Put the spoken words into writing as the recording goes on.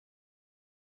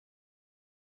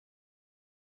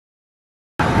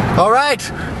Alright,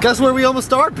 guess where we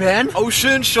almost are, Ben?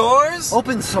 Ocean Shores?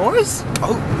 Open source?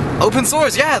 Oh, open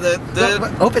source, yeah, the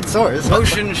open source.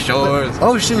 Ocean Shores.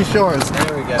 Ocean Shores.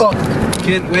 There we go. Oh,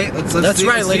 Wait, let's that's see,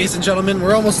 right, let's ladies see. and gentlemen,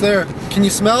 we're almost there. Can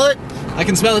you smell it? I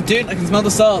can smell it, dude. I can smell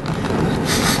the salt.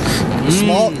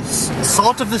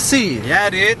 Salt of the sea.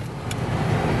 Yeah, dude.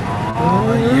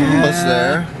 Almost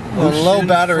there. Low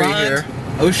battery front, here.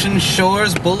 Ocean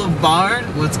Shores Boulevard.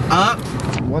 What's up?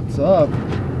 What's up?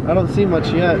 I don't see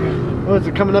much yet. Oh, is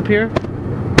it coming up here?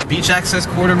 Beach access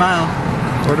quarter mile.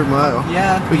 Quarter mile.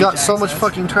 Yeah. We got beach so much access.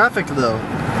 fucking traffic though.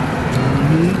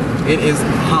 It is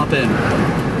poppin'.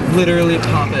 Literally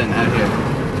poppin' out here.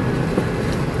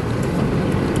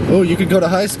 Oh, you could go to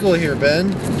high school here,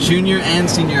 Ben. Junior and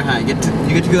senior high. You get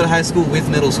to go to high school with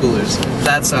middle schoolers.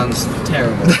 That sounds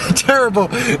terrible.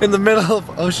 Terrible. In the middle of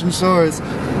Ocean Shores.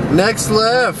 Next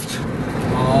left.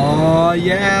 Oh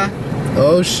yeah.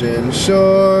 Ocean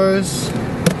Shores.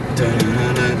 Dun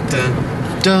dun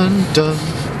dun. Dun dun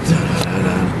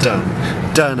dun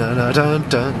dun dun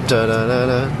dun dun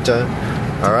dun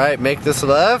dun. All right, make this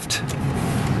left.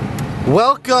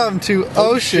 Welcome to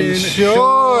Ocean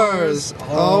Shores.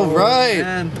 All right,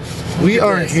 man. we Look at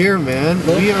are this. here, man.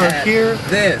 Look We are at here.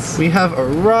 This. We have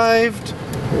arrived.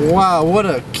 Wow, what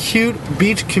a cute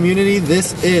beach community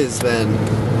this is, Ben.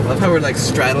 I love how we're like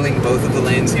straddling both of the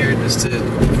lanes here just to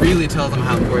really tell them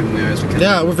how important we are as we can.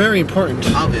 Yeah, we're very important.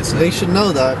 Obviously. They should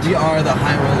know that. We are the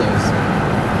high rollers.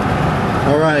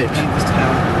 All right. In this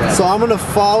town. So I'm gonna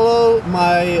follow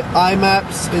my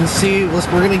iMaps and see. We're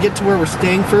gonna get to where we're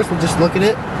staying first. We'll just look at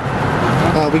it.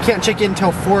 We can't check in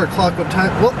until 4 o'clock. What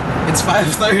time? Well, It's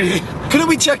 5:30. couldn't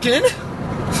we check in?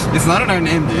 It's not in our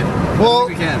name, dude. Well,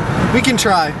 we can. We can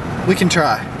try. We can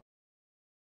try.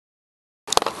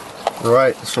 All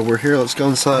right. So we're here. Let's go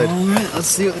inside. All right, let's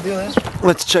see what the deal is.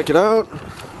 Let's check it out.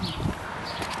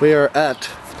 We are at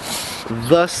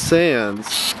the Sands.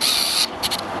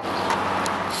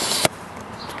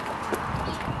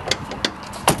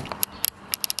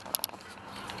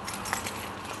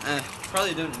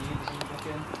 Probably don't need to book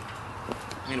in.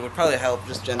 I mean, it would probably help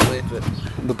just generally, but.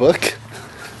 The book.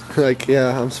 Like,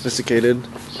 yeah, I'm sophisticated.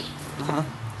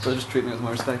 So just treat me with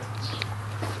more respect.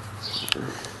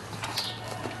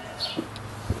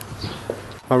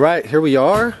 All right, here we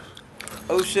are.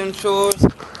 Ocean Shores.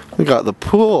 We got the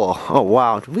pool. Oh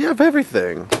wow, we have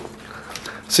everything.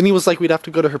 Sydney was like, we'd have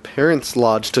to go to her parents'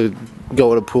 lodge to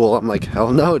go to a pool. I'm like,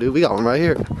 hell no, dude, we got one right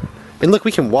here. And look,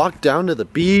 we can walk down to the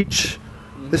beach.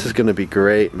 This is gonna be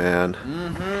great, man.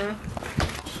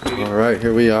 All right,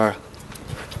 here we are.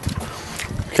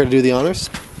 Care to do the honors?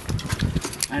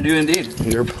 I do indeed.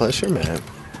 Your pleasure, man.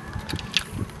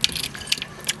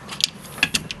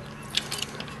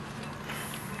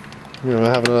 You know,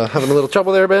 having a little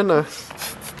trouble there, Ben.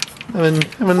 Having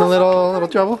a little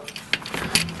trouble.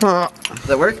 Does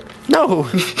that work? No.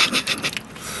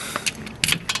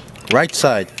 Right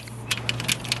side.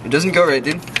 It doesn't go right,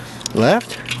 dude.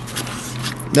 Left.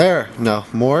 There. No.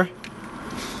 More.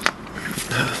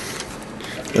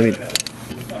 Let me.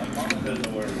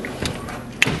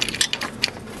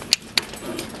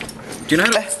 Do you know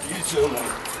how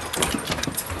to?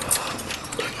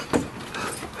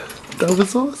 That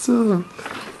was awesome.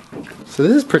 So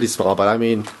this is pretty small, but I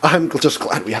mean, I'm just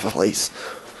glad we have a place.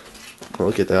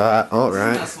 Look at that. All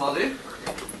right. Not small, dude.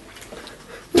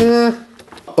 Yeah.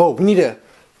 Oh, we need to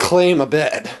claim a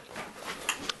bed.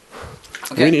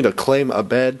 Okay. We need to claim a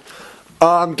bed.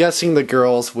 I'm guessing the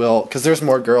girls will, because there's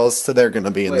more girls, so they're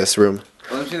gonna be in this room.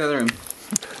 Well, let me see the other room.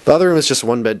 The other room is just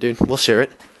one bed, dude. We'll share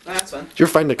it. Nah, that's fine. You're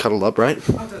fine to cuddle up, right?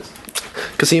 Oh, it does.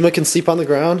 Kasima can sleep on the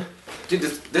ground. Dude,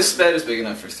 this bed is big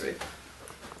enough for 3.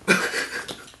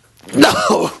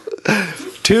 No.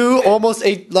 Two almost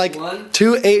eight, like One, an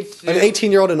two.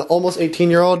 18-year-old and an almost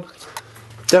 18-year-old.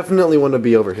 Definitely want to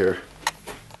be over here.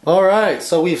 All right,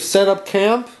 so we've set up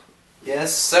camp.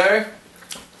 Yes, sir.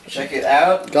 Check it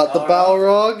out. Got the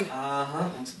Balrog.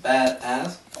 It's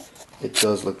badass. It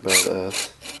does look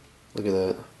badass. Look at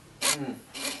that.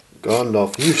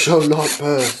 Gandalf, you shall not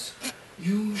pass.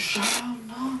 You shall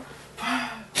not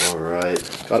pass. All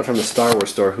right, got it from the Star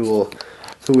Wars store. Who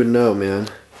would know, man?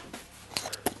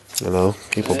 You know,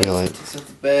 people be like, Set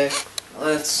the bag.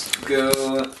 Let's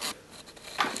go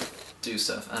do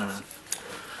stuff. I don't know.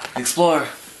 Explore.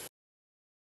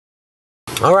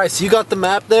 all right, so you got the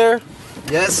map there.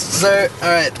 Yes, sir.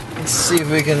 Alright, let's see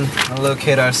if we can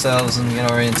locate ourselves and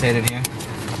get orientated here.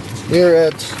 We're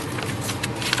at.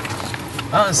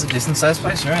 Oh, it's a decent sized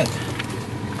place, you're right.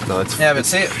 No, it's Yeah, but it's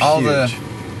see, all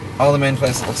the main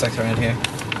places looks like around here.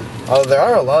 Oh, there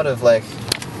are a lot of like.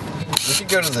 We could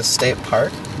go to the state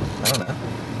park. I don't know.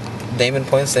 Damon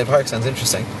Point State Park sounds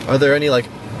interesting. Are there any like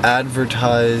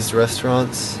advertised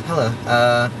restaurants?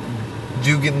 Hello.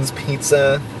 Dugan's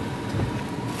Pizza.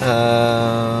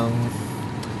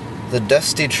 The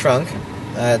Dusty Trunk.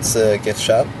 That's a gift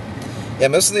shop. Yeah,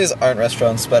 most of these aren't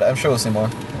restaurants, but I'm sure we'll see more.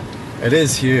 It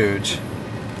is huge.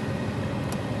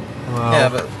 Wow. Yeah,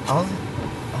 but all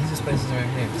these places are right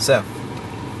here. So,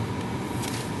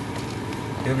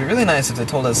 it would be really nice if they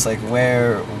told us like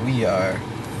where we are.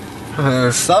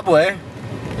 Subway.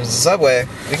 There's a Subway.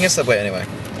 We can get Subway anyway.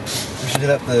 We should hit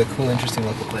up the cool, interesting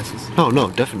local places. Oh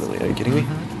no, definitely. Are you kidding me?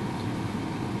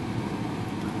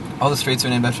 All the streets are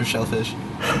named after shellfish.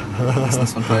 That's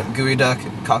this one part. Gooey Duck,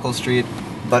 Cockle Street,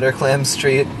 Butter Clam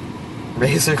Street,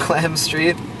 Razor Clam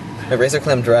Street. Razor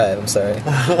Clam Drive, I'm sorry.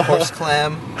 Horse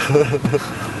Clam.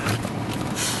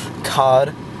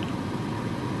 Cod.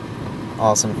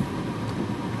 Awesome.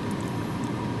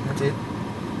 Dude.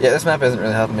 Yeah, this map isn't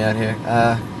really helping me out here.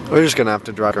 We're just gonna have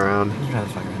to drive around. I'm trying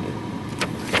to fuck around, dude.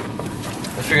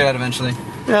 We'll figure it out eventually.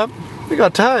 Yep, we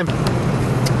got time.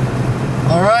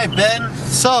 Alright, Ben.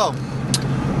 So,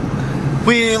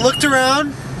 we looked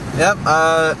around. Yep,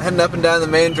 heading up and down the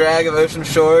main drag of Ocean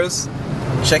Shores.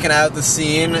 Checking out the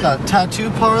scene. We got tattoo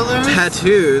parlors.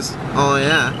 Tattoos. Oh,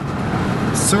 yeah.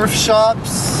 Surf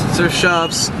shops. Surf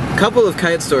shops. Couple of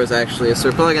kite stores, actually, so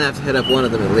we're probably gonna have to hit up one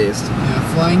of them at least.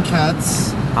 Yeah, Flying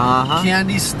Cats. Uh-huh.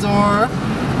 Candy store.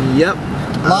 Yep.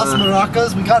 Las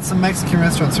Maracas. We got some Mexican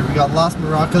restaurants here. We got Las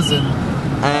Maracas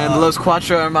and Los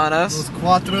Cuatro Hermanos. Los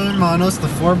Cuatro Hermanos, the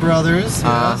Four Brothers. Yes.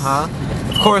 Uh-huh.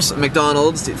 Of course,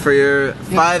 McDonald's for your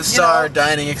five-star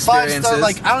dining experiences. 5-star,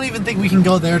 like, I don't even think we can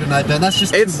go there tonight, Ben. That's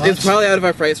just too much. It's probably out of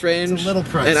our price range. It's a little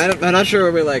pricey. And I'm not sure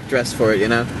where we're like dressed for it, you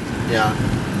know? Yeah.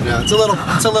 Yeah, it's a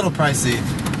little pricey.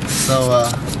 So,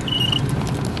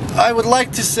 I would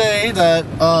like to say that,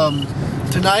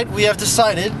 tonight we have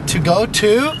decided to go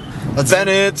to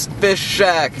Bennett's Fish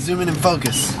Shack. Zoom in and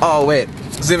focus. Oh, wait.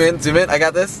 Zoom in, I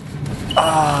got this.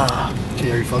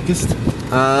 Okay, are you focused?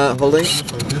 Holding.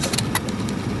 Focus.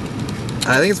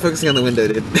 I think it's focusing on the window,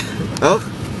 dude. Oh.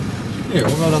 Here,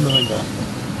 we'll go on the window.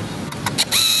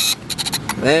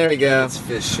 There we go. It's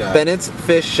Fish Shack. Bennett's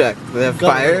Fish Shack. They have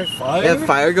fire. Fire? They have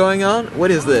fire going on?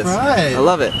 What is this? Right. I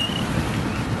love it.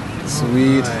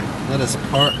 Sweet. Right. Let us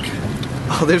park.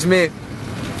 Oh, there's me.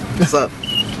 What's up?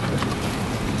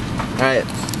 Alright.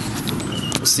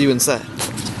 We'll see you inside.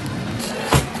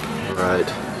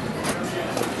 Right.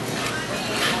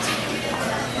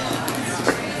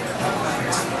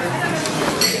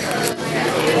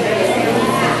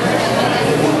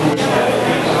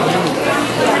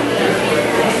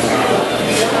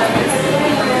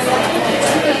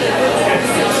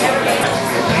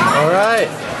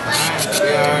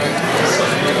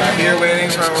 Here waiting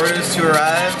for our orders to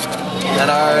arrive at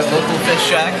our local fish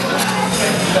shack.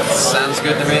 Sounds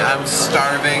good to me. I'm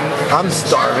starving. I'm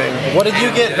starving. What did you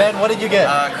get, Ben? What did you get?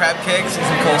 Crab cakes and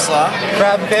some coleslaw.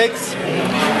 Crab cakes.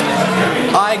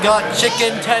 I got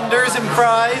chicken tenders and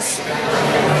fries.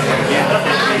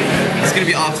 It's gonna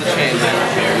be off the chain, man.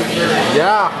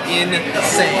 Yeah.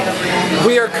 Insane.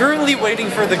 We are currently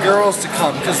waiting for the girls to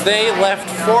come because they left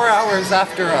 4 hours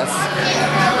after us.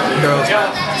 Girls.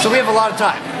 So we have a lot of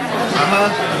time.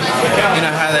 You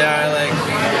know how they are, like,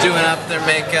 doing up their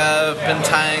makeup and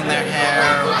tying their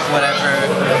hair, whatever.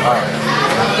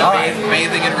 Alright.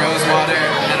 Bathing in rose water.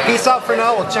 Peace out for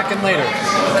now, we'll check in later.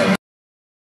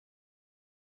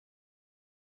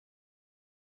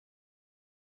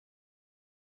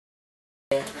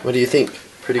 What do you think?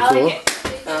 Pretty cool?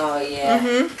 Oh yeah.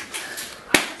 Mm-hmm.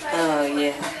 Oh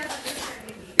yeah.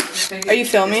 Are you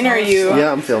filming or are you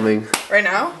Yeah, I'm filming. right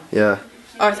now? Yeah.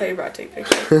 Oh, I thought you brought to take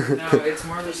pictures. No, it's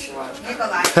more of a slot.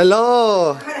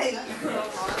 Hello!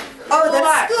 Oh,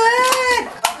 that's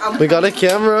good. We got a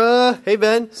camera. Hey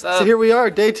Ben. So here we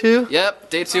are, day 2. Yep,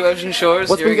 day 2 Ocean Shores.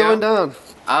 What's Here been we going go.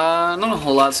 down? Not a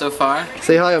whole lot so far.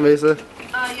 Say hi, Amesa.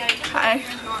 Hi.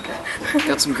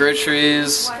 Got some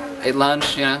groceries, ate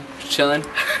lunch, you know, chilling.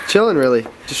 Chilling, really.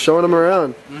 Just showing them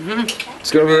around.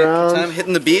 Just going around. Time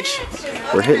hitting the beach.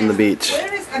 We're hitting the beach.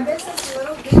 Where is Amesa's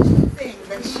little beach thing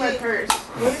that she... My purse.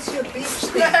 Where is your beach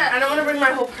thing? I don't want to bring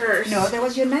my whole purse. No, that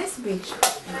was your nice beach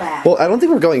bag. Well, I don't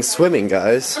think we're going swimming,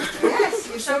 guys. Yes,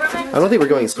 you showed me. I don't think we're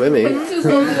going swimming.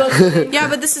 Yeah,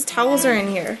 but this is towels are in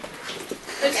here.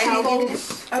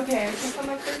 Towels. Okay, I can put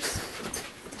my purse.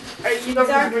 Are you going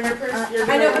to bring your purse?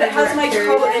 I know, but it has my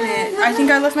coat in it. I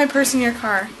think I left my purse in your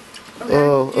car.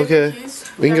 Oh, okay.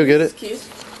 We can go get it. Keys?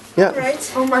 Yeah.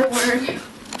 Right? Oh my word.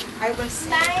 I was...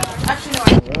 Actually,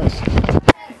 no.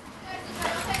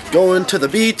 Going to the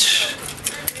beach.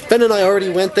 Ben and I already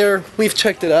went there. We've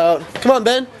checked it out. Come on,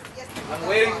 Ben. I'm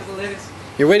waiting for the ladies.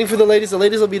 You're waiting for the ladies. The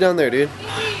ladies will be down there, dude.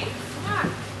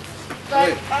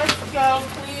 Let's go,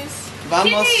 please.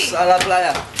 Vamos a la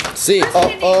playa. See.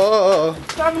 Oh.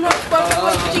 Vámonos,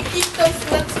 vámonos, chiquitos.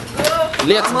 Let's go.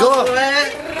 Let's go.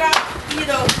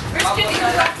 Rápido.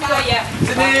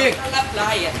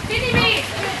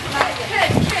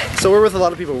 So we're with a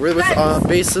lot of people. We're with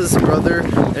Base's brother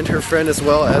and her friend as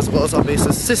well as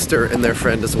Base's sister and their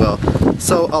friend as well.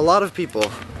 So a lot of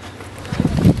people.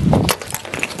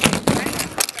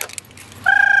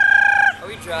 Are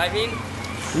we driving?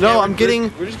 No, I'm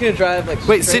getting. We're just gonna drive like.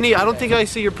 Wait, Cindy, I don't think I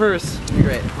see your purse.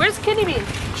 Great. Where's Kitty Bean?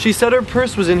 She said her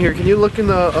purse was in here. Can you look in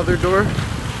the other door?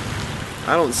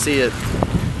 I don't see it.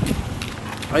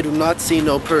 I do not see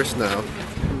no purse now.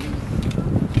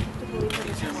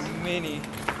 Mini.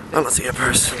 I don't see a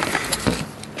purse.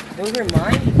 Those are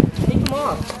mine? Take them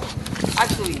off.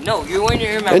 Actually, no, you're wearing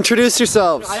your earmuffs. Introduce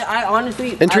yourselves. I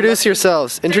honestly... Introduce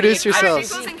yourselves. Introduce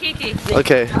yourselves. and Kiki.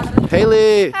 Okay.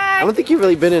 Haley. I don't think you've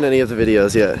really been in any of the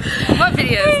videos yet. What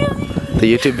videos?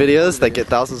 The YouTube videos that get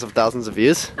thousands of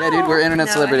views. Yeah, dude, we're internet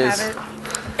celebrities.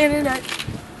 Internet.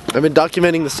 I've been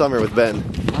documenting the summer with Ben.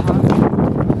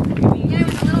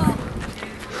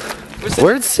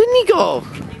 Where'd Sydney go?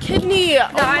 Kidney. No,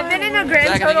 I've been in a grand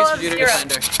Zach, I total think of it's your duty 0. to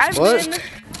find her. I've What? been...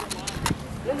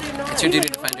 It's your duty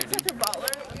to find her, dude.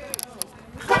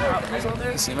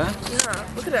 Seema?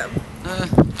 Yeah, look at him. I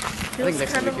think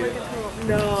Nick's Kind gonna of be like cute. a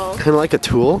no. Kind of like a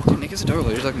tool. Dude, Nick is adorable.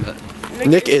 What are you talking about?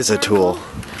 Nick is a tool.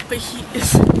 But he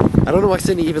is... I don't know why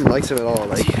Sydney even likes him at all.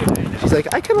 Like, she's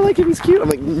like, I kind of like him. He's cute. I'm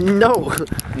like, no.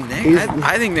 Nick?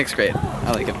 I think Nick's great.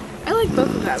 I like him. I like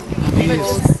both of them. But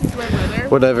just, he's my brother.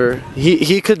 Whatever.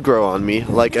 He could grow on me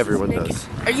like everyone does.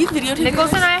 Are you videotaping?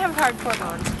 Nichols and I have hardcore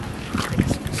bonds.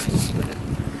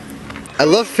 I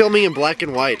love filming in black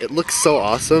and white. It looks so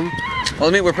awesome. Well,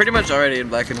 I mean, we're pretty much already in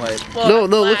black and white. No,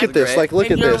 look at this. Great. Like, look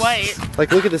And at you're this. white.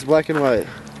 Like, look at this black and white.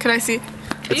 Can I see?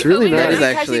 It's really That is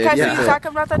nice. actually, Can yeah. you talk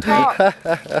about the top?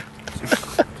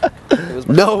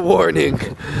 No warning.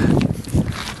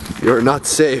 You're not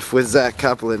safe with Zach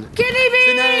Kaplan. Kitty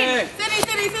Bean! Nick!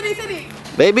 City!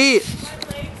 Baby!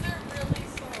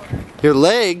 Your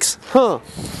legs? Huh.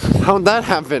 How'd that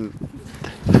happen?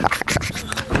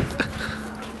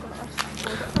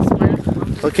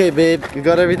 Okay, babe. You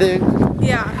got everything?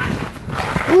 Yeah.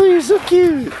 Oh, you're so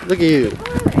cute. Look at you.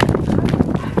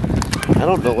 I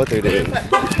don't know what they're doing.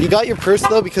 You got your purse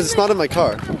though because it's not in my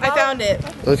car. I found it.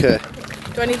 Okay.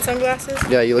 Do I need sunglasses?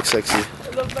 Yeah, you look sexy.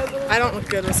 I don't look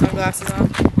good with sunglasses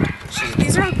on.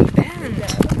 These are banned.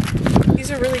 These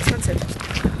are really expensive.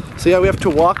 So yeah, we have to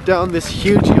walk down this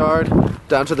huge yard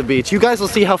down to the beach. You guys will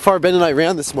see how far Ben and I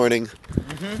ran this morning.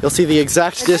 You'll see the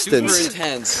exact distance. Super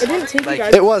intense. It didn't take Like- you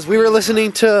guys. It was. We were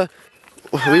listening to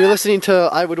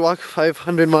I Would Walk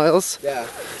 500 Miles Yeah.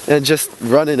 and just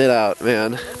running it out,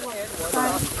 man.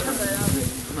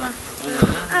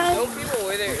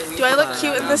 Do I look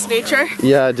cute in this nature?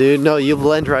 Yeah, dude. No, you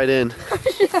blend right in.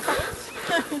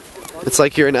 It's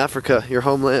like you're in Africa, your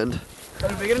homeland.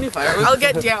 Did we get any firewood? I'll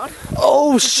get down.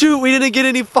 Oh shoot, we didn't get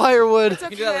any firewood. We can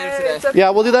do that later today.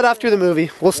 Yeah, we'll do that after the movie.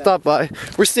 We'll stop by.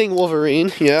 We're seeing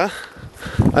Wolverine, yeah?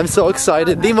 I'm so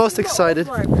excited. The most excited.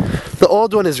 The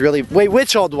old one is really... Wait,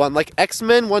 which old one? Like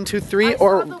X-Men 1, 2, 3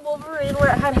 or... the Wolverine where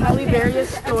it had Halle Berry as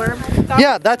Storm.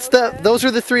 Yeah, those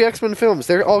are the 3 X-Men films.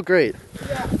 They're all great.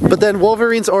 But then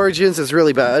Wolverine's Origins is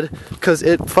really bad because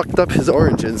it fucked up his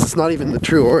origins. It's not even the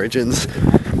true origins.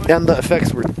 And the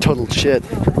effects were total shit.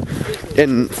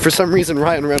 And for some reason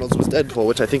Ryan Reynolds was Deadpool,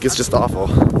 which I think is just awful.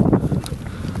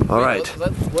 Alright.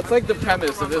 What's like the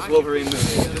premise of this Wolverine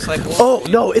movie? Just like Oh,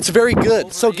 no, it's very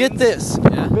good. So get this.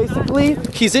 Basically,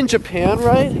 he's in Japan,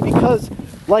 right? Because,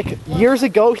 like, years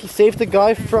ago, he saved the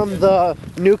guy from the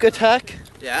nuke attack.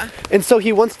 Yeah? And so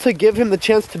he wants to give him the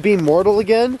chance to be mortal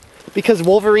again. Because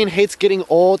Wolverine hates getting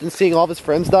old and seeing all of his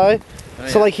friends die.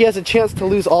 So, like, he has a chance to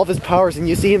lose all of his powers, and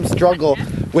you see him struggle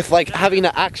with, like, having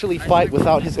to actually fight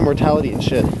without his immortality and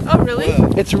shit. Oh, really?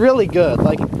 It's really good.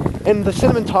 Like, and the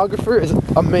cinematographer is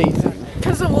amazing.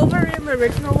 Because the Wolverine, the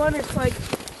original one, it's like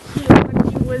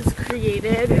when he was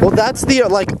created. Well, that's the,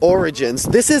 like, origins.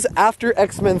 This is after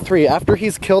X-Men 3, after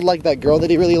he's killed, like, that girl that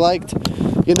he really liked.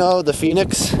 You know, the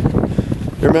Phoenix.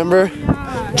 Remember?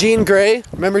 Yeah. Jean Grey.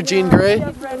 Remember Jean Grey?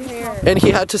 Red hair. And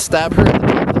he had to stab her at the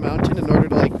top of the mountain in order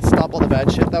to, like, stop all the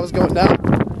bad shit that was going down.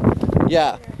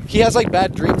 Yeah. he has like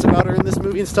bad dreams about her in this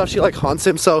movie and stuff. She like haunts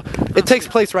him. So it takes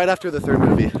place right after the third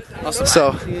movie.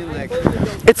 So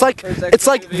it's like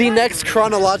the next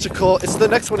chronological. It's the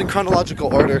next one in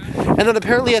chronological order. And then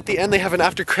apparently at the end they have an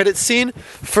after credits scene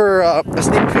for a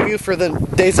sneak preview for the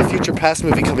Days of Future Past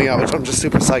movie coming out, which I'm just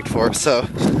super psyched for. So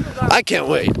I can't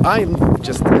wait. I'm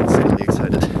just insanely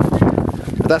excited.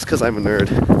 But that's because I'm a nerd.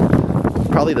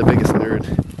 Probably the biggest nerd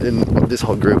in this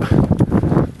whole group.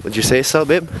 Would you say so,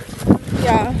 babe?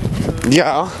 Yeah,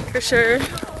 Yeah. for sure.